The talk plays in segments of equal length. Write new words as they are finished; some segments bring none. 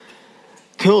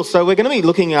Cool. So we're going to be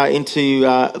looking into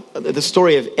the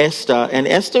story of Esther, and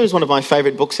Esther is one of my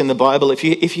favourite books in the Bible. If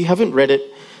you haven't read it,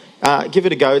 give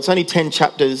it a go. It's only 10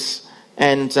 chapters,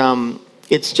 and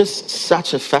it's just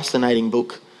such a fascinating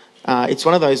book. It's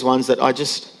one of those ones that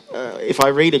if I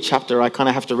read a chapter, I kind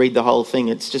of have to read the whole thing.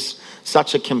 It's just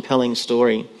such a compelling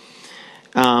story.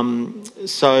 So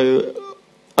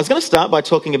I was going to start by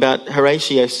talking about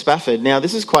Horatio Spafford. Now,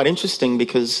 this is quite interesting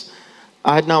because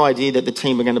I had no idea that the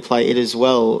team were going to play it as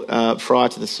well prior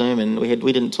to the sermon. We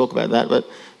didn't talk about that, but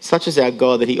such is our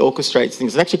God that he orchestrates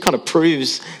things. It actually kind of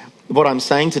proves what I'm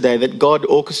saying today, that God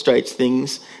orchestrates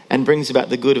things and brings about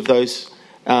the good of those,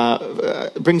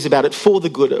 brings about it for the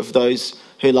good of those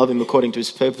who love him according to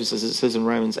his purposes, as it says in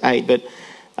Romans 8. But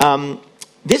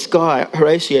this guy,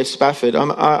 Horatio Spafford,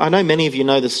 I know many of you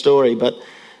know the story, but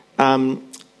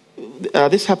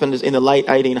this happened in the late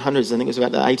 1800s. I think it was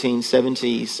about the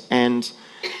 1870s. And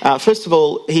first of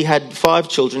all, he had 5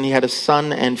 children. He had a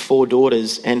son and 4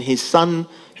 daughters. And his son,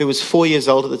 who was 4 years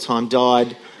old at the time,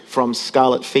 died from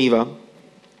scarlet fever.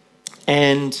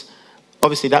 And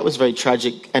obviously that was very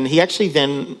tragic. And he actually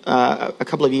then, a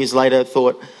couple of years later,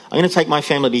 thought, I'm going to take my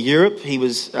family to Europe. He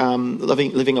was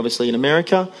living obviously in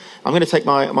America. I'm going to take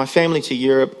my family to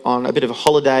Europe on a bit of a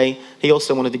holiday. He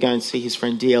also wanted to go and see his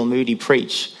friend D.L. Moody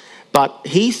preach. But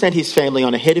he sent his family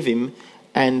on ahead of him,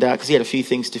 and because he had a few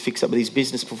things to fix up with his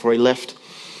business before he left.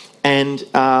 And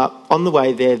on the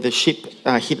way there, the ship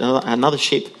hit another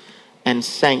ship and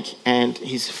sank, and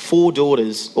his 4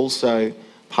 daughters also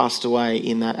passed away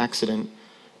in that accident.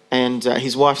 And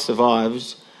his wife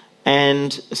survived.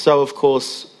 And so, of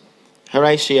course,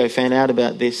 Horatio found out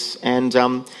about this. And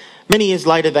many years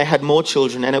later, they had more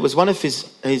children. And it was one of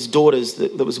his daughters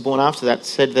that was born after that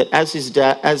said that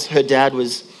as her dad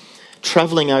was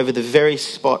travelling over the very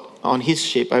spot on his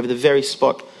ship, over the very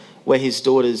spot where his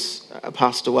daughters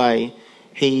passed away,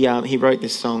 he wrote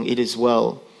this song, It Is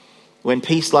Well. When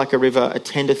peace like a river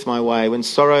attendeth my way, when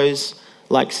sorrows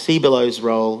like sea billows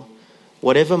roll,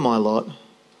 whatever my lot,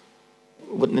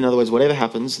 in other words, whatever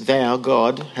happens, thou,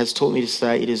 God, has taught me to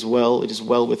say, it is well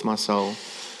with my soul.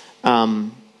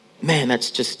 Man, that's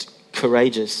just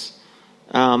courageous.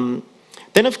 Then,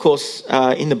 of course,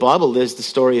 in the Bible, there's the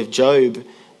story of Job.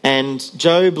 And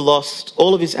Job lost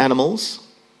all of his animals,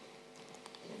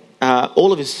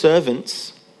 all of his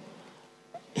servants,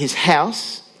 his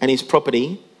house and his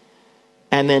property,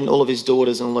 and then all of his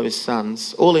daughters and all of his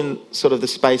sons, all in sort of the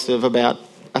space of about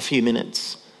a few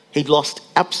minutes. He'd lost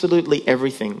absolutely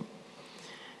everything.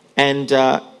 And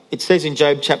it says in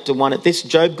Job chapter 1, at this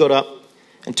Job got up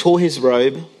and tore his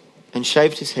robe and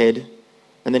shaved his head,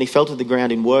 and then he fell to the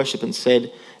ground in worship and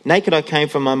said, naked I came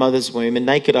from my mother's womb, and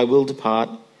naked I will depart.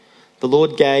 The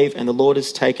Lord gave, and the Lord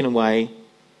has taken away.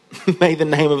 May the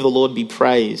name of the Lord be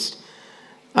praised.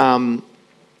 I've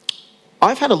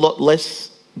had a lot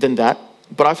less than that,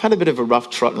 but I've had a bit of a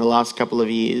rough trot in the last couple of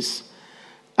years.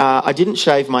 I didn't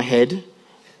shave my head,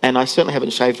 and I certainly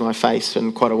haven't shaved my face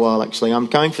in quite a while, actually. I'm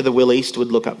going for the Will Eastwood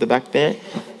look up the back there.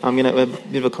 I'm going to have a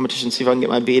bit of a competition, see if I can get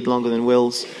my beard longer than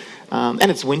Will's. And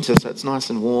it's winter, so it's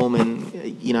nice and warm, and,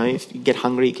 you know, if you get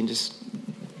hungry, you can just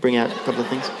bring out a couple of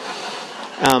things.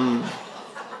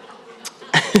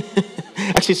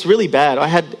 Actually, it's really bad. I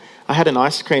had an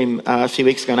ice cream a few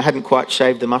weeks ago, and I hadn't quite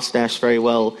shaved the mustache very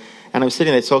well. And I was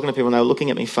sitting there talking to people, and they were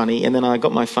looking at me funny. And then I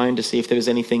got my phone to see if there was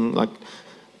anything, like,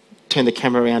 turned the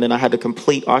camera around, and I had a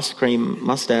complete ice cream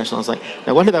mustache. And I was like,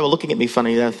 no wonder they were looking at me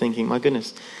funny. They were thinking, my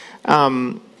goodness.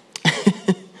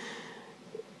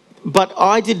 But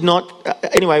I did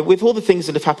not, anyway, with all the things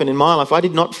that have happened in my life, I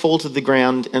did not fall to the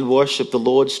ground and worship the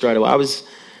Lord straight away. I was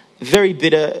very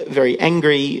bitter, very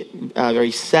angry, very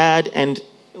sad, and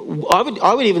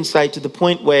I would even say to the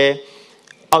point where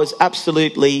I was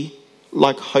absolutely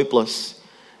like hopeless.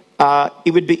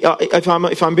 It would be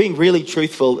if I'm being really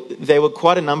truthful, there were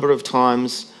quite a number of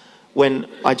times when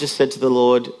I just said to the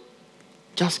Lord,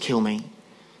 just kill me.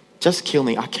 Just kill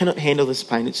me. I cannot handle this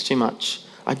pain. It's too much.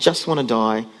 I just want to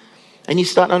die. And you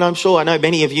start, and I know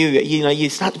many of you, you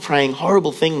start praying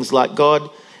horrible things like,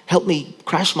 God, help me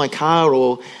crash my car,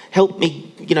 or help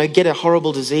me, get a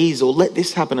horrible disease, or let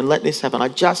this happen and let this happen. I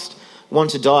just want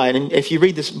to die. And if you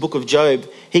read this book of Job,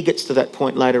 he gets to that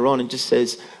point later on and just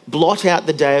says, blot out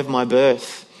the day of my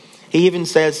birth. He even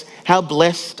says, how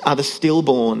blessed are the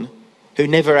stillborn who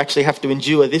never actually have to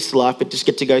endure this life, but just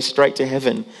get to go straight to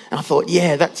heaven. And I thought,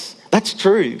 yeah, that's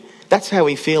true. That's how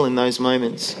we feel in those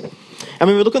moments. And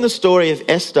when we look at the story of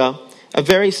Esther, a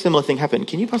very similar thing happened.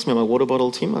 Can you pass me my water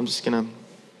bottle, Tim? I'm just going to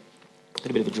get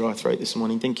a bit of a dry throat this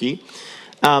morning. Thank you.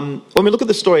 When we look at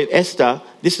the story of Esther,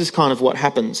 this is kind of what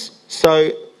happens.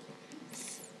 So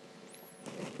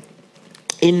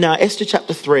In Esther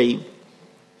chapter 3,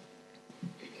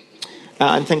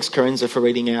 and thanks, Karenza, for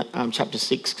reading out chapter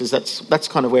 6, because that's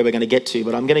kind of where we're going to get to,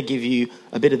 but I'm going to give you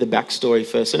a bit of the backstory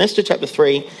first. In Esther chapter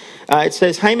 3, it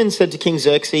says, Haman said to King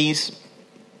Xerxes,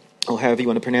 or however you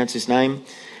want to pronounce his name,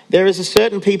 there is a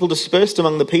certain people dispersed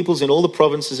among the peoples in all the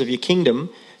provinces of your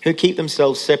kingdom who keep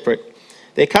themselves separate.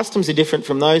 Their customs are different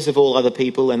from those of all other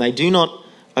people, and they do not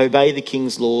obey the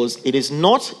king's laws. It is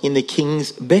not in the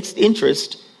king's best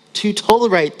interest to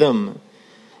tolerate them.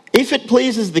 If it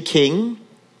pleases the king,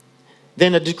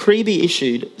 then let a decree be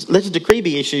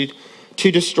issued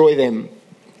to destroy them.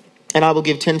 And I will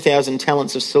give 10,000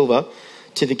 talents of silver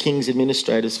to the king's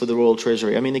administrators for the royal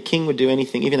treasury. I mean, the king would do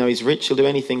anything, even though he's rich, he'll do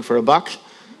anything for a buck.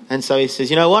 And so he says,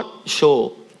 you know what?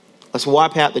 Sure, let's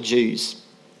wipe out the Jews.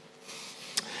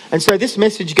 And so this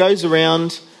message goes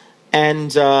around,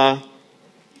 and an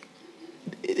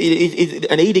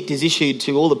edict is issued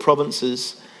to all the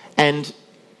provinces, and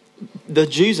the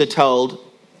Jews are told,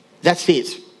 that's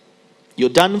it. You're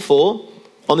done for.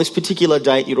 On this particular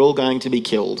date, you're all going to be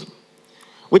killed.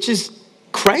 Which is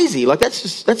crazy. Like, that's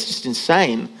just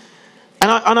insane. And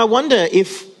I wonder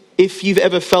if you've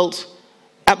ever felt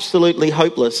absolutely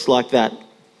hopeless like that.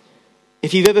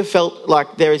 If you've ever felt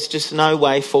like there is just no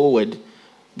way forward,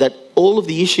 that all of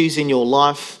the issues in your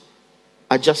life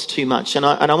are just too much. And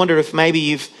I wonder if maybe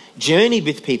you've journeyed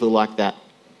with people like that.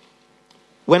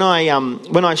 When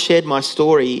I shared my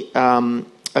story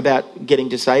about getting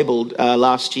disabled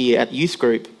last year at youth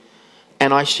group,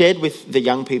 and I shared with the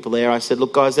young people there, I said,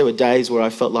 look guys, there were days where I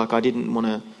felt like I didn't want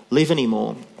to live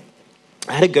anymore.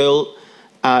 I had a girl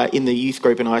in the youth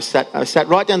group, and I sat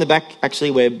right down the back,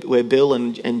 actually, where Bill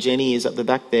and Jenny is at the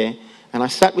back there, and I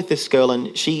sat with this girl,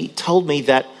 and she told me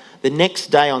that the next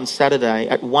day on Saturday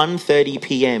at 1:30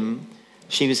 p.m,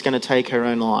 she was going to take her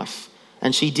own life.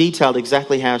 And she detailed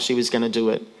exactly how she was going to do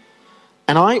it.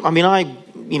 And I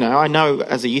know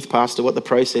as a youth pastor what the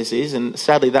process is, and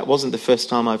sadly that wasn't the first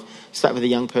time I've sat with a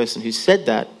young person who said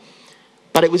that.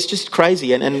 But it was just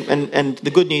crazy, and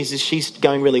the good news is she's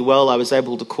going really well. I was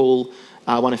able to call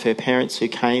one of her parents who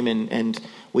came, and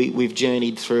we've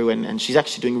journeyed through, and she's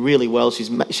actually doing really well.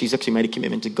 She's actually made a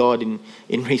commitment to God in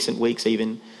recent weeks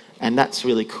even, and that's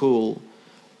really cool.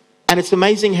 And it's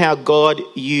amazing how God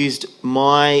used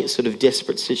my sort of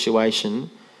desperate situation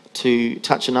to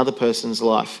touch another person's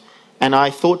life. And I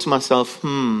thought to myself,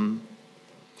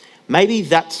 maybe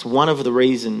that's one of the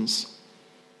reasons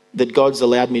that God's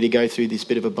allowed me to go through this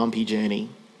bit of a bumpy journey.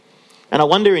 And I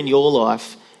wonder in your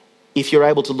life, if you're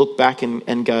able to look back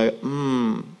and go,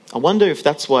 I wonder if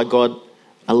that's why God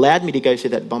allowed me to go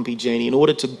through that bumpy journey in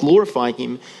order to glorify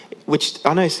him, which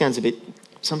I know sounds a bit,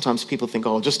 sometimes people think,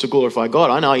 oh, just to glorify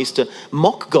God. I know I used to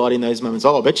mock God in those moments.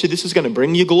 Oh, I bet you this is going to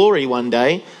bring you glory one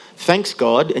day. Thanks,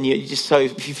 God. And you're just so,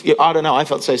 I don't know, I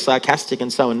felt so sarcastic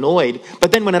and so annoyed.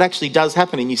 But then when it actually does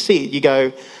happen and you see it, you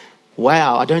go,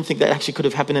 wow, I don't think that actually could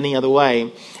have happened any other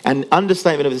way. And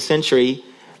understatement of the century,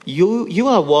 you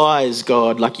are wise,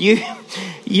 God. Like you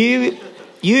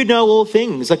know all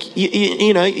things. Like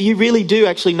you know, you really do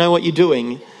actually know what you're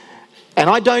doing. And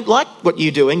I don't like what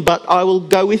you're doing, but I will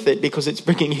go with it because it's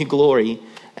bringing you glory.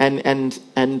 And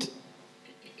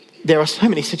there are so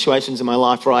many situations in my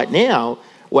life right now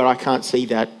where I can't see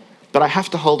that, but I have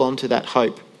to hold on to that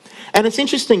hope. And it's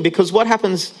interesting because what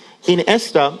happens in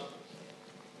Esther,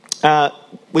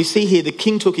 we see here the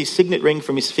king took his signet ring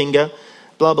from his finger,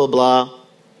 blah, blah, blah,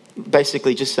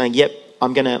 basically just saying, yep,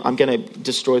 I'm gonna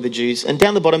destroy the Jews. And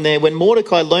down the bottom there, when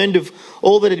Mordecai learned of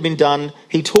all that had been done,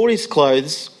 he tore his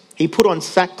clothes, he put on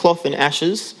sackcloth and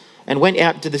ashes, and went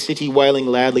out to the city wailing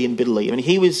loudly and bitterly. I mean,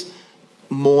 he was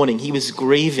mourning, he was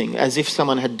grieving as if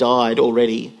someone had died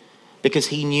already, because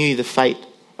he knew the fate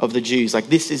of the Jews. Like,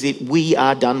 this is it, we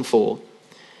are done for.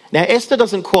 Now, Esther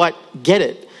doesn't quite get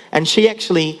it, and she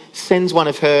actually sends one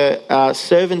of her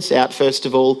servants out, first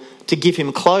of all, to give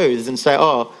him clothes and say,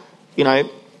 oh, you know,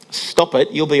 stop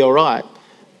it, you'll be all right.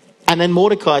 And then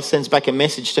Mordecai sends back a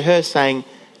message to her saying,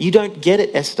 you don't get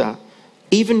it, Esther.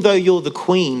 Even though you're the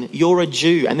queen, you're a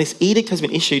Jew, and this edict has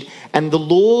been issued, and the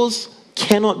laws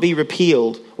cannot be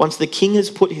repealed. Once the king has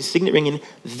put his signet ring in,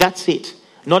 that's it.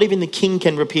 Not even the king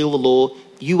can repeal the law.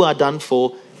 You are done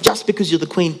for. Just because you're the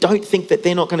queen, don't think that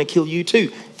they're not going to kill you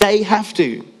too. They have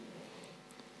to.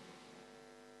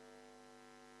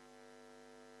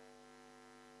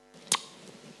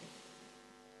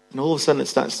 And all of a sudden it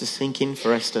starts to sink in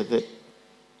for Esther that,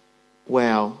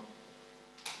 wow,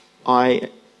 I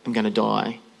am going to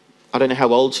die. I don't know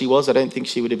how old she was. I don't think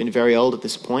she would have been very old at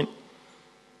this point.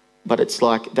 But it's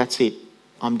like, that's it.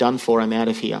 I'm done for. I'm out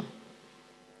of here.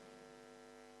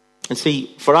 And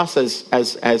see, for us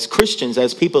as Christians,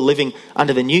 as people living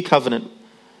under the new covenant,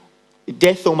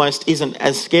 death almost isn't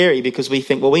as scary because we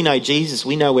think, well, we know Jesus,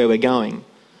 we know where we're going.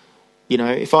 You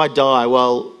know, if I die,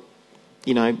 well,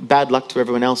 you know, bad luck to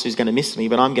everyone else who's going to miss me,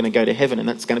 but I'm going to go to heaven and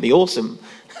that's going to be awesome.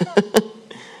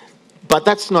 But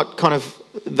that's not kind of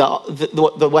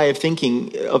the way of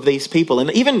thinking of these people. And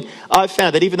even I've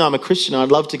found that even though I'm a Christian,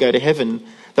 I'd love to go to heaven.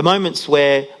 The moments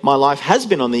where my life has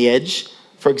been on the edge,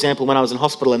 for example, when I was in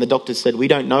hospital and the doctor said, we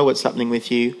don't know what's happening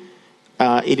with you.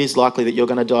 It is likely that you're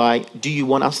going to die. Do you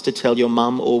want us to tell your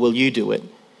mum or will you do it?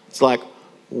 It's like,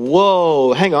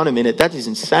 whoa, hang on a minute. That is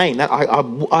insane.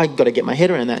 I got to get my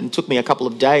head around that. And it took me a couple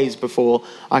of days before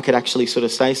I could actually sort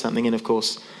of say something. And of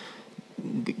course,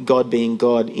 God being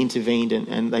God intervened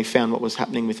and they found what was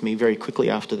happening with me very quickly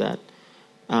after that.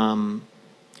 And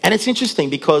it's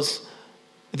interesting because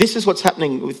this is what's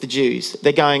happening with the Jews.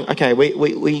 They're going, okay,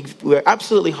 we're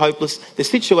absolutely hopeless. The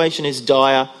situation is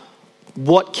dire.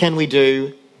 What can we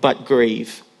do but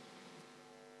grieve?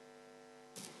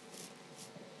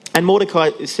 And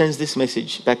Mordecai sends this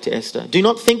message back to Esther. Do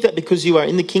not think that because you are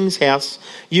in the king's house,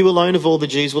 you alone of all the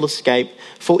Jews will escape.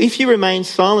 For if you remain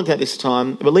silent at this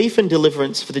time, relief and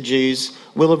deliverance for the Jews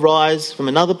will arise from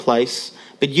another place,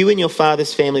 but you and your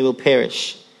father's family will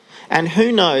perish. And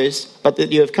who knows but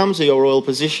that you have come to your royal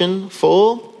position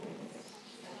for...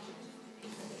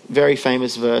 Very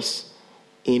famous verse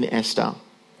in Esther.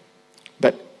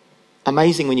 But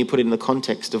amazing when you put it in the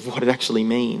context of what it actually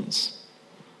means.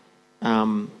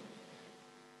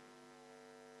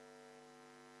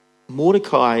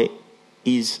 Mordecai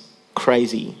is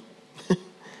crazy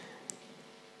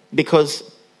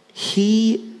because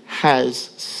he has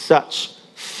such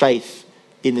faith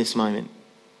in this moment.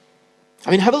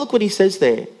 I mean, have a look what he says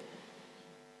there.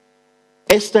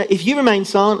 Esther, if you remain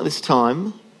silent at this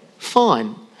time,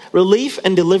 fine. Relief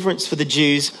and deliverance for the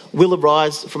Jews will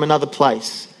arise from another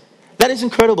place. That is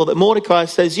incredible that Mordecai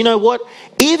says, you know what?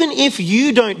 Even if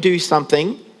you don't do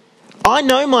something, I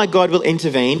know my God will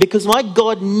intervene because my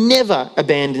God never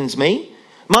abandons me.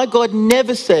 My God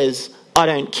never says, I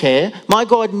don't care. My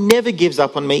God never gives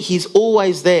up on me. He's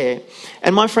always there.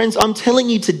 And my friends, I'm telling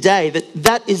you today that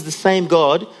that is the same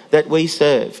God that we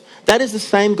serve. That is the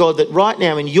same God that right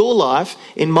now in your life,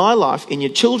 in my life, in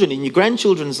your children, in your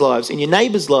grandchildren's lives, in your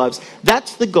neighbours' lives,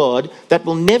 that's the God that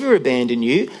will never abandon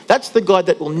you. That's the God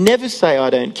that will never say, I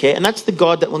don't care. And that's the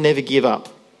God that will never give up.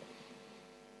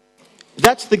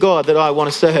 That's the God that I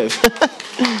want to serve.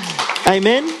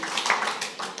 Amen.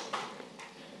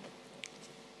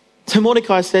 So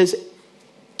Mordecai says,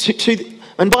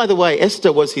 and by the way,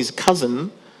 Esther was his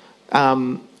cousin.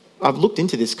 I've looked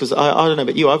into this because I don't know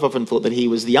about you, I've often thought that he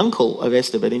was the uncle of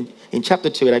Esther, but in chapter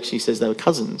 2 it actually says they were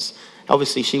cousins.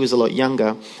 Obviously she was a lot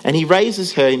younger. And he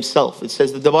raises her himself. It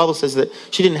says that the Bible says that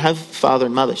she didn't have father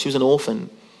and mother. She was an orphan,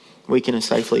 we can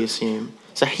safely assume.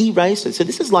 So he raised her. So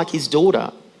this is like his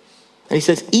daughter. And he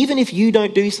says, even if you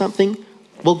don't do something,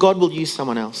 well, God will use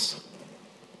someone else.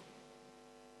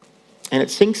 And it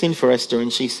sinks in for Esther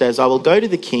and she says, I will go to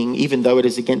the king even though it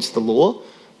is against the law.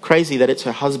 Crazy that it's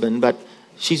her husband, but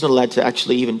she's not allowed to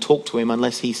actually even talk to him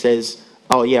unless he says,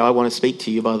 oh yeah, I want to speak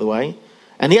to you, by the way.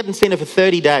 And he hadn't seen her for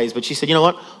 30 days, but she said, you know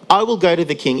what? I will go to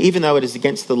the king even though it is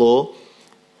against the law.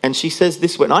 And she says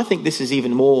this, and I think this is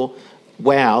even more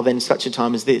wow than such a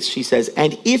time as this. She says,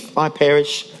 and if I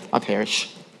perish, I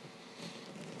perish.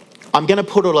 I'm going to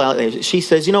put it all out there. She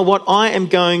says, you know what? I am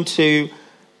going to,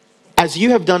 as you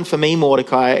have done for me,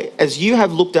 Mordecai, as you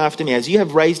have looked after me, as you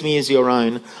have raised me as your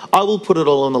own, I will put it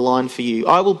all on the line for you.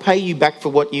 I will pay you back for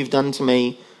what you've done to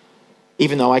me,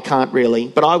 even though I can't really,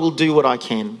 but I will do what I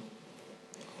can.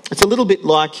 It's a little bit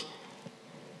like,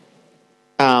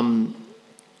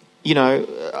 you know,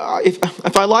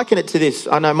 if I liken it to this,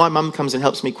 I know my mum comes and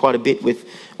helps me quite a bit with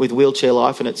wheelchair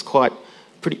life, and it's quite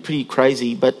pretty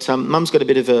crazy, but mum's got a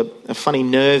bit of a funny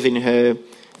nerve in her,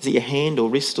 is it your hand or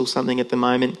wrist or something at the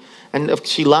moment? And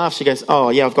she laughs, she goes, oh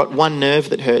yeah, I've got one nerve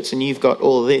that hurts and you've got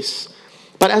all of this.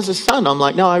 But as a son, I'm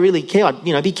like, no, I really care,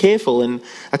 you know, be careful. And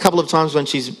a couple of times when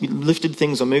she's lifted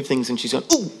things or moved things and she's gone,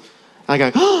 ooh, I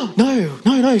go, oh,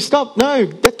 no, stop, no,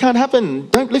 that can't happen.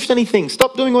 Don't lift anything,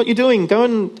 stop doing what you're doing, go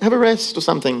and have a rest or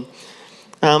something.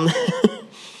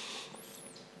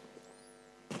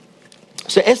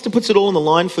 So Esther puts it all on the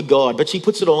line for God, but she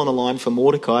puts it all on the line for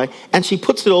Mordecai, and she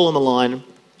puts it all on the line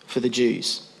for the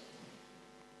Jews.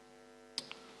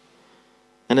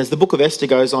 And as the book of Esther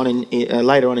goes on,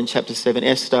 later on in chapter 7,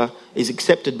 Esther is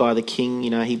accepted by the king. You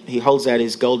know, he holds out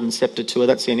his golden scepter to her.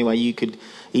 That's the only way you could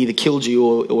either killed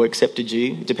you or accepted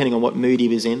you, depending on what mood he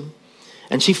was in.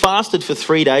 And she fasted for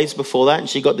 3 days before that, and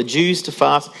she got the Jews to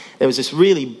fast. There was this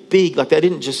really big, she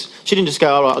didn't just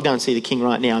go, all right, I'll go and see the king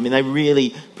right now. I mean, they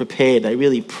really prepared. They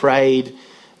really prayed.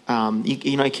 You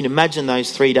can imagine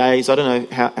those 3 days. I don't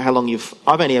know how long I've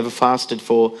only ever fasted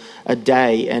for a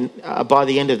day. And by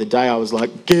the end of the day, I was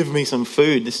like, give me some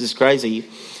food. This is crazy.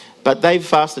 But they've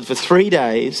fasted for 3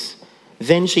 days.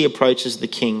 Then she approaches the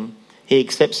king. He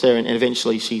accepts her, and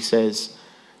eventually she says,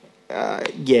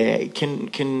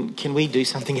 can we do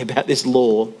something about this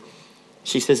law?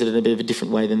 She says it in a bit of a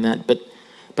different way than that.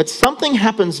 But something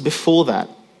happens before that.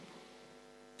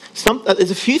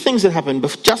 There's a few things that happen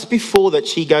just before that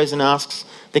she goes and asks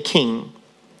the king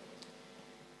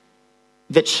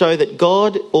that show that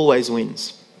God always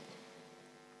wins.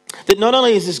 That not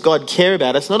only does this God care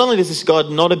about us, not only does this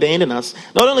God not abandon us,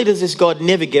 not only does this God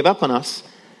never give up on us,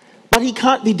 but he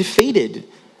can't be defeated.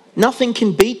 Nothing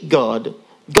can beat God.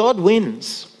 God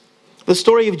wins. The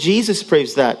story of Jesus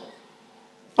proves that.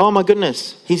 Oh my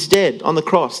goodness, he's dead on the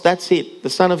cross. That's it. The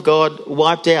Son of God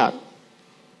wiped out.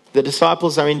 The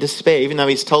disciples are in despair, even though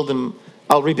he's told them,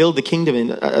 I'll rebuild the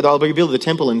kingdom, I'll rebuild the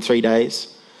temple in 3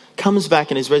 days. Comes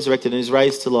back and is resurrected and is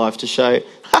raised to life to show,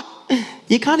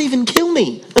 you can't even kill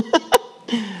me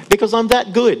because I'm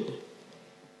that good.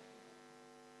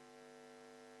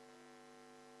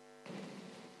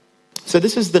 So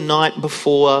this is the night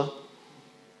before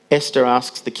Esther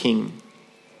asks the king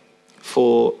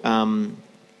for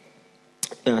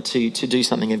to do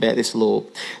something about this law.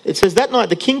 It says, that night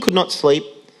the king could not sleep,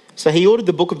 so he ordered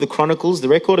the book of the Chronicles, the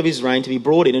record of his reign, to be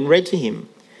brought in and read to him.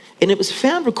 And it was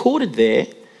found recorded there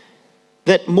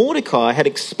that Mordecai had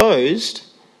exposed,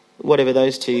 whatever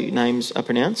those two names are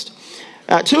pronounced,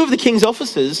 two of the king's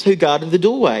officers who guarded the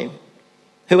doorway,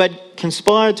 who had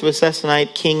conspired to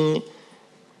assassinate King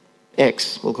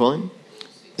X, we'll call him.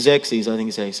 Xerxes, I think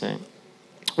is how you say it.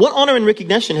 What honour and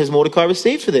recognition has Mordecai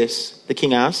received for this? The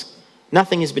king asked.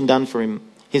 Nothing has been done for him,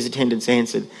 his attendants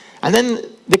answered. And then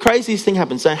the craziest thing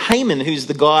happened. So Haman, who's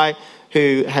the guy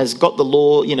who has got the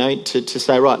law, to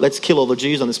say, right, let's kill all the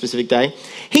Jews on this specific day,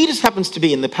 he just happens to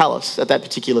be in the palace at that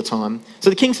particular time. So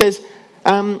the king says,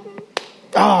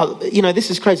 this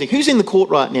is crazy. Who's in the court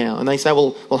right now? And they say,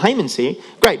 well, Haman's here.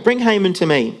 Great, bring Haman to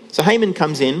me. So Haman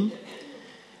comes in,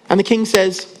 and the king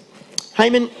says,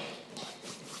 Haman,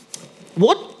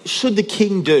 what should the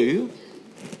king do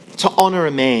to honour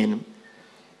a man?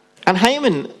 And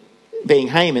Haman, being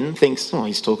Haman, thinks,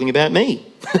 he's talking about me.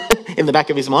 In the back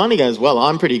of his mind, he goes, well,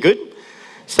 I'm pretty good.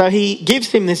 So he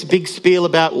gives him this big spiel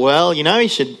about, he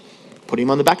should put him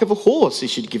on the back of a horse. He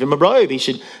should give him a robe. He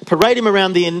should parade him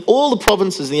around all the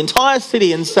provinces, the entire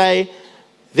city, and say,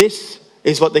 this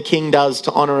is what the king does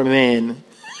to honour a man.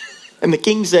 And the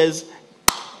king says,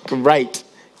 great,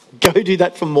 go do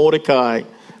that for Mordecai,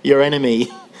 your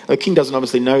enemy. The king doesn't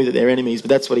obviously know that they're enemies, but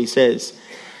that's what he says.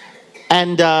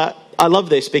 And I love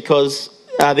this because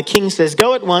the king says,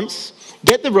 go at once,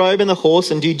 get the robe and the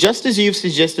horse and do just as you've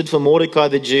suggested for Mordecai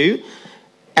the Jew.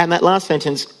 And that last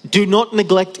sentence, do not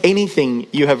neglect anything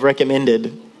you have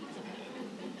recommended.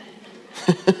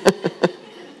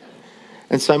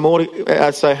 And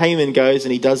so Haman goes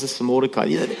and he does this for Mordecai.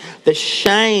 The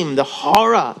shame, the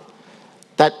horror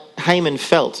that Haman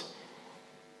felt.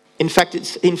 In fact,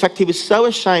 he was so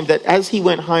ashamed that as he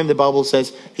went home, the Bible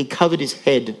says, he covered his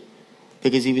head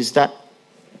because he was that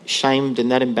shamed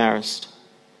and that embarrassed.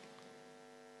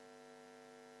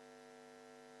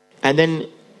 And then,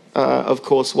 of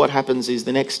course, what happens is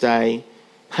the next day,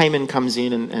 Haman comes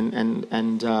in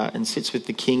and sits with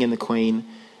the king and the queen.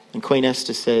 And Queen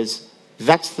Esther says,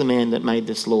 that's the man that made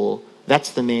this law. That's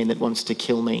the man that wants to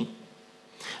kill me.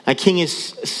 The king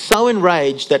is so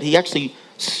enraged that he actually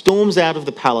storms out of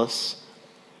the palace.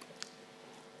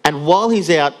 And while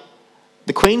he's out,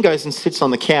 the queen goes and sits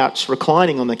on the couch,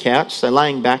 reclining on the couch, so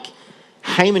laying back.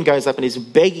 Haman goes up and is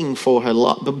begging for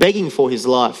his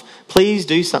life. Please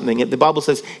do something. The Bible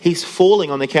says he's falling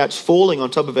on the couch, falling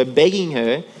on top of her, begging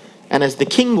her. And as the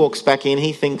king walks back in,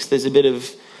 he thinks there's a bit of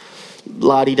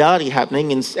la-di-da-di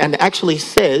happening and actually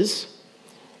says,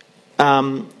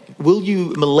 will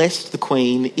you molest the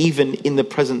queen even in the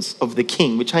presence of the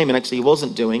king? Which Haman actually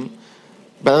wasn't doing,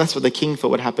 but that's what the king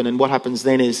thought would happen. And what happens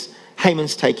then is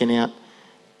Haman's taken out.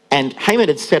 And Haman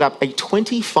had set up a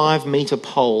 25-metre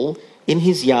pole in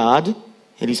his yard,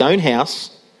 in his own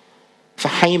house, for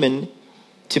Haman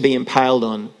to be impaled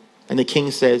on. And the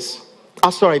king says,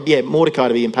 Mordecai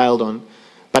to be impaled on.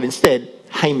 But instead,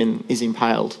 Haman is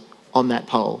impaled on that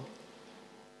pole.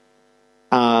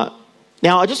 Now,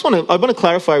 I want to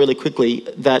clarify really quickly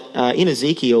that in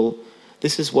Ezekiel,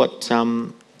 this is what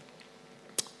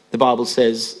the Bible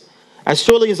says. As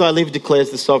surely as I live, declares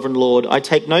the sovereign Lord, I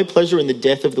take no pleasure in the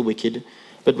death of the wicked,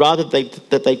 but rather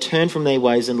that they turn from their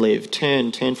ways and live.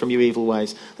 Turn from your evil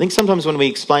ways. I think sometimes when we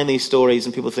explain these stories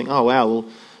and people think, oh, wow,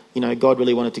 well, God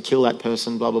really wanted to kill that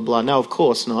person, blah, blah, blah. No, of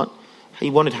course not. He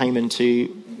wanted Haman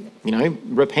to,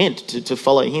 repent, to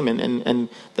follow him. And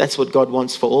that's what God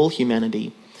wants for all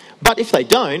humanity. But if they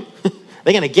don't,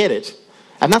 they're going to get it.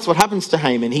 And that's what happens to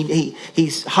Haman.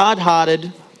 He's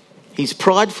hard-hearted. He's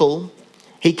prideful.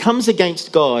 He comes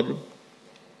against God.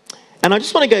 And I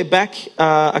just want to go back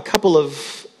a couple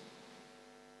of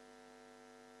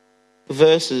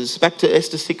verses, back to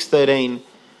Esther 6:13.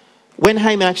 When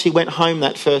Haman actually went home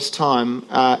that first time,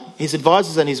 his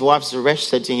advisors and his wife Zeresh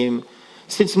said to him,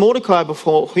 since Mordecai,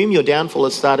 before whom your downfall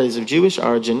has started, is of Jewish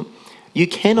origin, you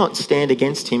cannot stand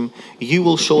against him. You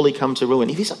will surely come to ruin.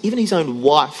 Even his own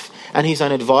wife and his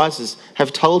own advisors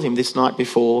have told him this night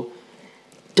before,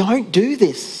 don't do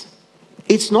this.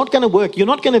 It's not going to work. You're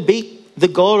not going to beat the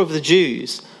God of the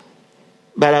Jews.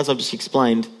 But as I've just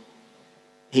explained,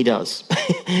 he does.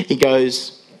 He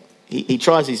goes, he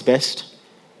tries his best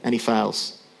and he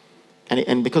fails.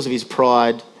 And because of his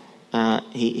pride,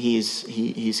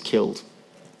 he's killed.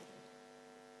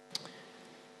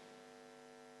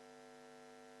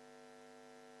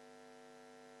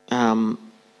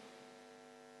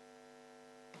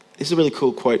 This is a really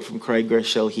cool quote from Craig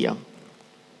Groeschel here.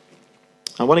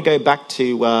 I want to go back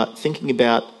to thinking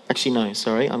about... Actually, no,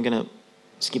 sorry. I'm going to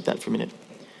skip that for a minute.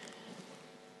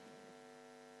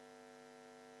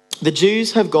 The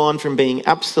Jews have gone from being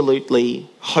absolutely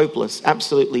hopeless,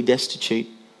 absolutely destitute,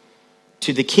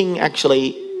 to the king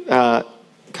actually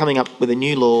coming up with a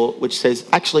new law which says,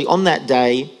 actually, on that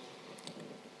day,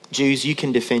 Jews, you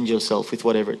can defend yourself with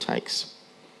whatever it takes.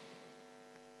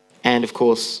 And, of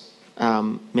course,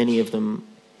 many of them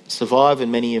survive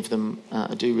and many of them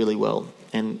do really well.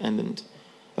 And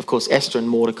of course, Esther and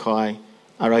Mordecai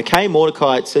are okay.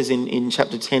 Mordecai, it says in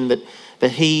chapter 10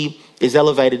 that he is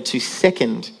elevated to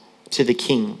second to the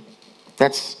king.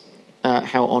 That's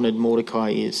how honoured Mordecai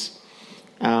is.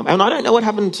 And I don't know what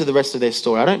happened to the rest of their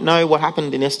story. I don't know what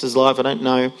happened in Esther's life. I don't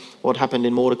know what happened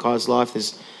in Mordecai's life.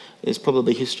 There's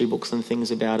probably history books and things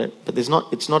about it, but it's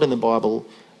not in the Bible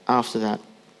after that.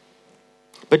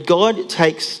 But God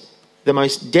takes the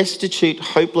most destitute,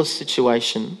 hopeless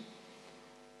situation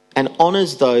and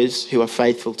honours those who are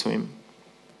faithful to him,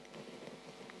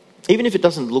 even if it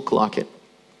doesn't look like it.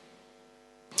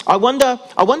 I wonder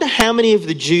how many of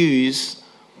the Jews,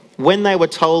 when they were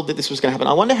told that this was going to happen,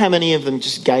 I wonder how many of them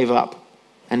just gave up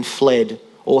and fled,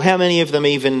 or how many of them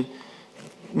even,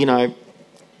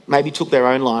 maybe took their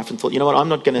own life and thought, you know what, I'm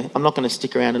not going to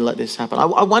stick around and let this happen.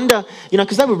 I wonder,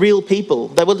 because they were real people.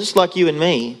 They were just like you and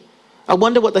me. I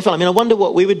wonder what they felt. I wonder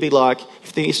what we would be like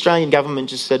if the Australian government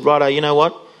just said, righto, you know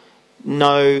what?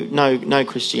 No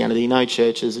Christianity, no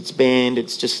churches. It's banned.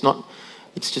 It's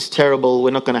just terrible. We're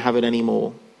not going to have it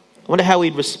anymore. I wonder how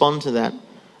we'd respond to that.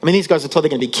 These guys are told they're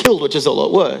going to be killed, which is a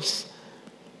lot worse.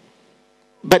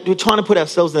 But we're trying to put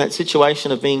ourselves in that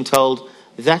situation of being told,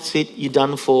 that's it, you're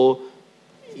done for.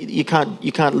 You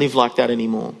can't live like that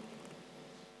anymore.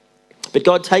 But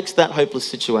God takes that hopeless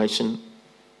situation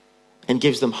and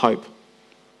gives them hope.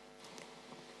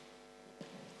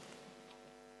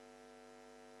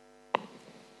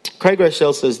 Craig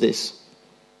Groeschel says this: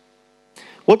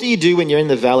 what do you do when you're in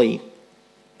the valley?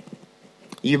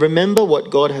 You remember what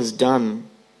God has done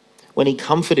when he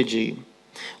comforted you,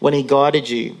 when he guided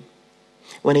you,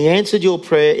 when he answered your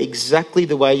prayer exactly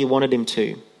the way you wanted him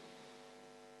to,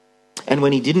 and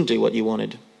when he didn't do what you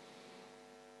wanted.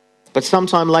 But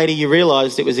sometime later you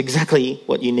realised it was exactly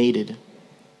what you needed.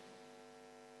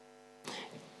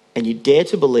 And you dare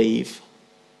to believe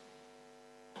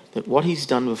that what he's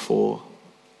done before,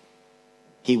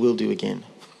 he will do again.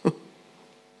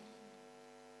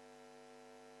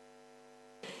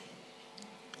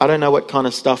 I don't know what kind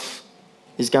of stuff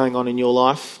is going on in your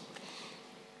life,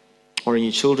 or in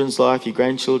your children's life, your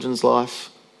grandchildren's life.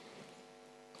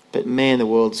 But man, the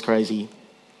world's crazy.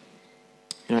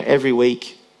 Every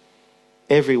week,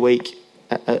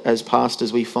 as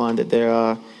pastors, we find that there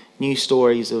are new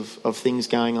stories of things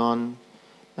going on.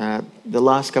 The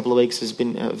last couple of weeks has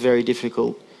been very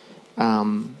difficult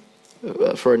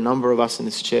for a number of us in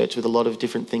this church, with a lot of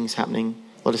different things happening,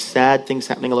 a lot of sad things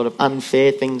happening, a lot of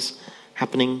unfair things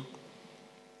happening.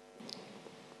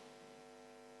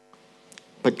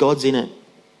 But God's in it.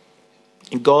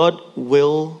 And God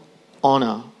will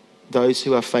honour those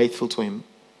who are faithful to him.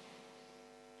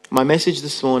 My message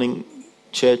this morning,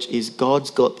 church, is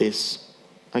God's got this,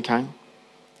 okay?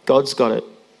 God's got it.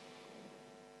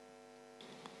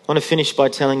 I want to finish by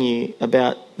telling you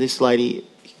about this lady.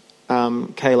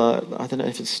 Kayla, I don't know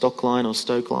if it's Stockline or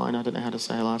Stokeline, I don't know how to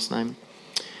say her last name.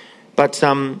 But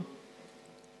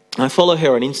I follow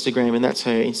her on Instagram, and that's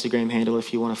her Instagram handle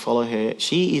if you want to follow her.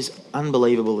 She is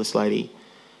unbelievable, this lady.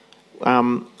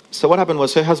 So what happened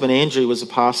was her husband Andrew was a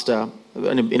pastor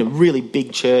in a really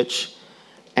big church,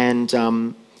 and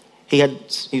he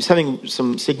was having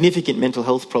some significant mental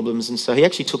health problems, and so he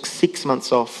actually took 6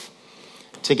 months off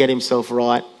to get himself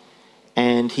right.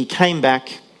 And he came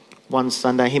back one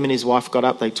Sunday. Him and his wife got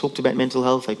up. They talked about mental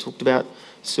health. They talked about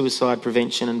suicide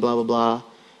prevention and blah, blah, blah.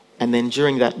 And then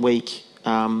during that week,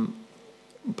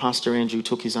 Pastor Andrew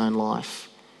took his own life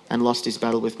and lost his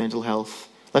battle with mental health.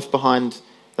 Left behind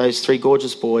those 3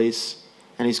 gorgeous boys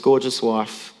and his gorgeous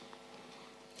wife.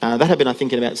 That had been, I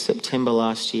think, in about September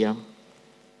last year.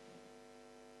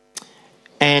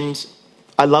 And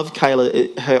I love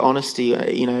Kayla, her honesty.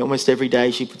 Almost every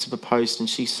day she puts up a post and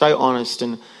she's so honest,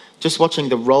 and just watching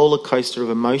the roller coaster of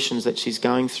emotions that she's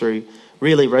going through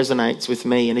really resonates with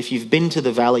me. And if you've been to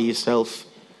the valley yourself,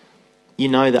 you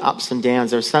know the ups and downs.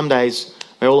 There are some days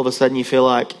where all of a sudden you feel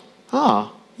like,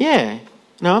 oh, yeah,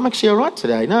 no, I'm actually all right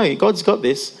today. No, God's got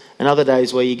this. And other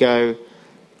days where you go,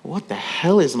 what the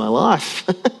hell is my life?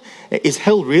 Is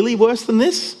hell really worse than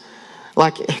this?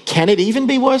 Like, can it even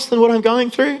be worse than what I'm going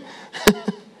through?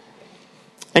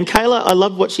 And Kayla, I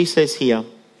love what she says here.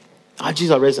 I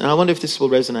wonder if this will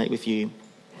resonate with you.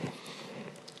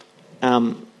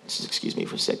 Just excuse me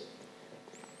for a sec.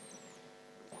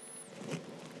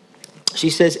 She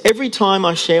says, every time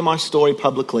I share my story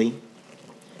publicly,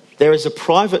 there is a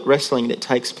private wrestling that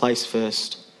takes place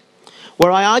first,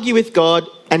 where I argue with God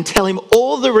and tell him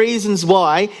all the reasons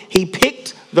why he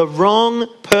picked the wrong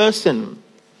person.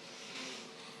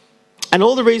 And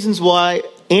all the reasons why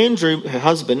Andrew, her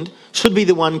husband, should be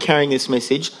the one carrying this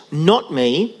message, not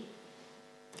me.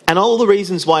 And all the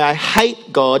reasons why I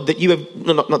hate God that you have,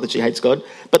 not that she hates God,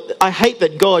 but I hate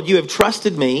that God, you have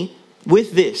trusted me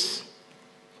with this.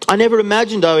 I never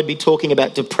imagined I would be talking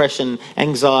about depression,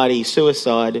 anxiety,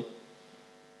 suicide.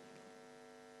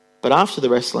 But after the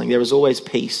wrestling, there is always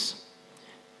peace.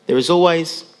 There is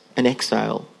always an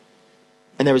exhale.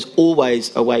 And there is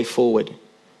always a way forward,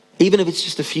 even if it's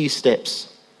just a few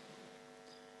steps.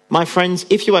 My friends,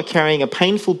 if you are carrying a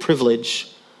painful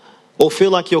privilege or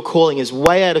feel like your calling is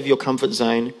way out of your comfort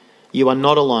zone, you are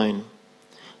not alone.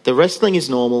 The wrestling is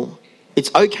normal.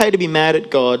 It's okay to be mad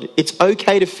at God. It's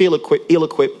okay to feel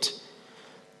ill-equipped.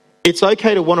 It's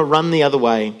okay to want to run the other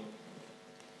way.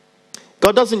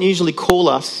 God doesn't usually call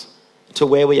us to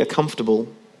where we are comfortable.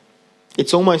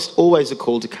 It's almost always a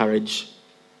call to courage.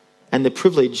 And the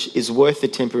privilege is worth the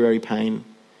temporary pain.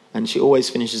 And she always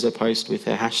finishes her post with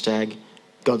her hashtag,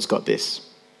 God's got this.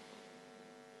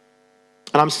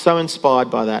 And I'm so inspired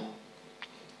by that.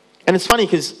 And it's funny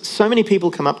because so many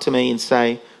people come up to me and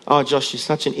say, oh, Josh, you're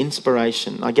such an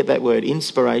inspiration. I get that word,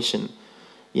 inspiration.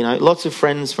 Lots of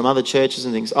friends from other churches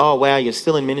and things. Oh, wow, you're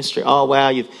still in ministry. Oh,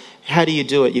 wow, how do you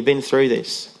do it? You've been through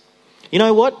this. You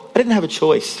know what? I didn't have a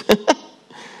choice.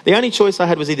 The only choice I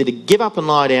had was either to give up and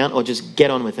lie down or just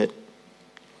get on with it.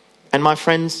 And my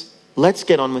friends, let's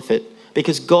get on with it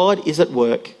because God is at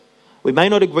work. We may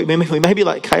not agree. We may be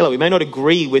like Kayla. We may not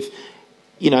agree with,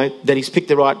 that he's picked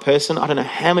the right person. I don't know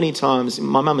how many times,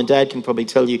 my mum and dad can probably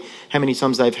tell you how many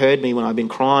times they've heard me when I've been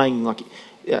crying,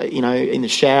 in the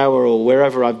shower or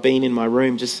wherever I've been in my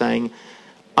room, just saying,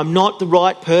 I'm not the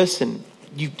right person.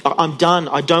 I'm done.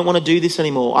 I don't want to do this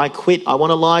anymore. I quit. I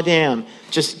want to lie down.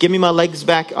 Just give me my legs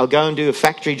back. I'll go and do a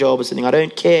factory job or something. I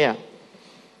don't care.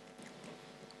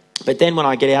 But then when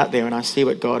I get out there and I see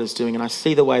what God is doing and I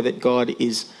see the way that God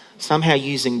is somehow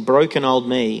using broken old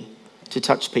me to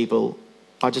touch people,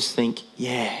 I just think,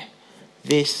 yeah,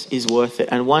 this is worth it.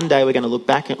 And one day we're going to look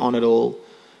back on it all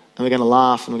and we're going to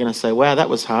laugh and we're going to say, wow, that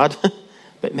was hard.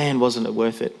 But man, wasn't it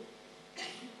worth it?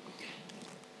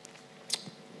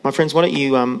 My friends, why don't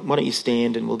you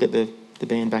stand and we'll get the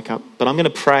band back up. But I'm going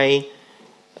to pray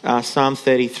Psalm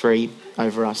 33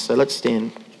 over us. So let's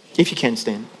stand, if you can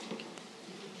stand.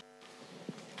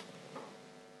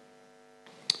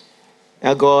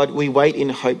 Our God, we wait in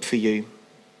hope for you.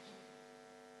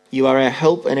 You are our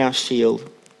help and our shield.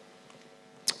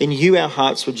 In you our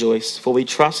hearts rejoice, for we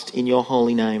trust in your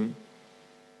holy name.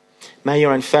 May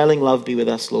your unfailing love be with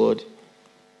us, Lord,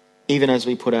 even as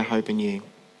we put our hope in you.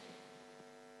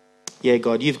 Yeah,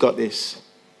 God, you've got this.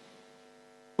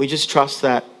 We just trust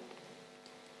that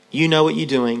you know what you're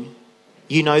doing.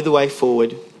 You know the way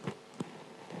forward.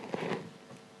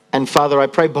 And Father, I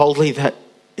pray boldly that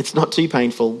it's not too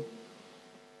painful.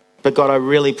 But God, I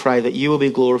really pray that you will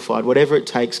be glorified, whatever it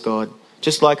takes, God.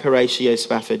 Just like Horatio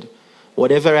Spafford,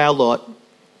 whatever our lot,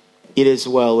 it is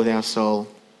well with our soul.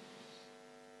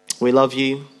 We love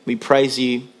you. We praise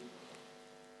you.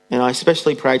 And I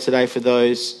especially pray today for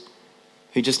those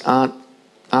who just aren't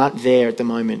there at the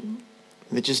moment.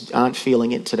 That just aren't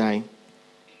feeling it today.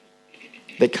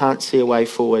 That can't see a way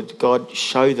forward. God,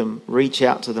 show them. Reach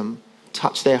out to them.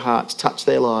 Touch their hearts. Touch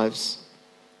their lives.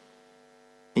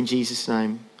 In Jesus'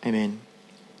 name, amen.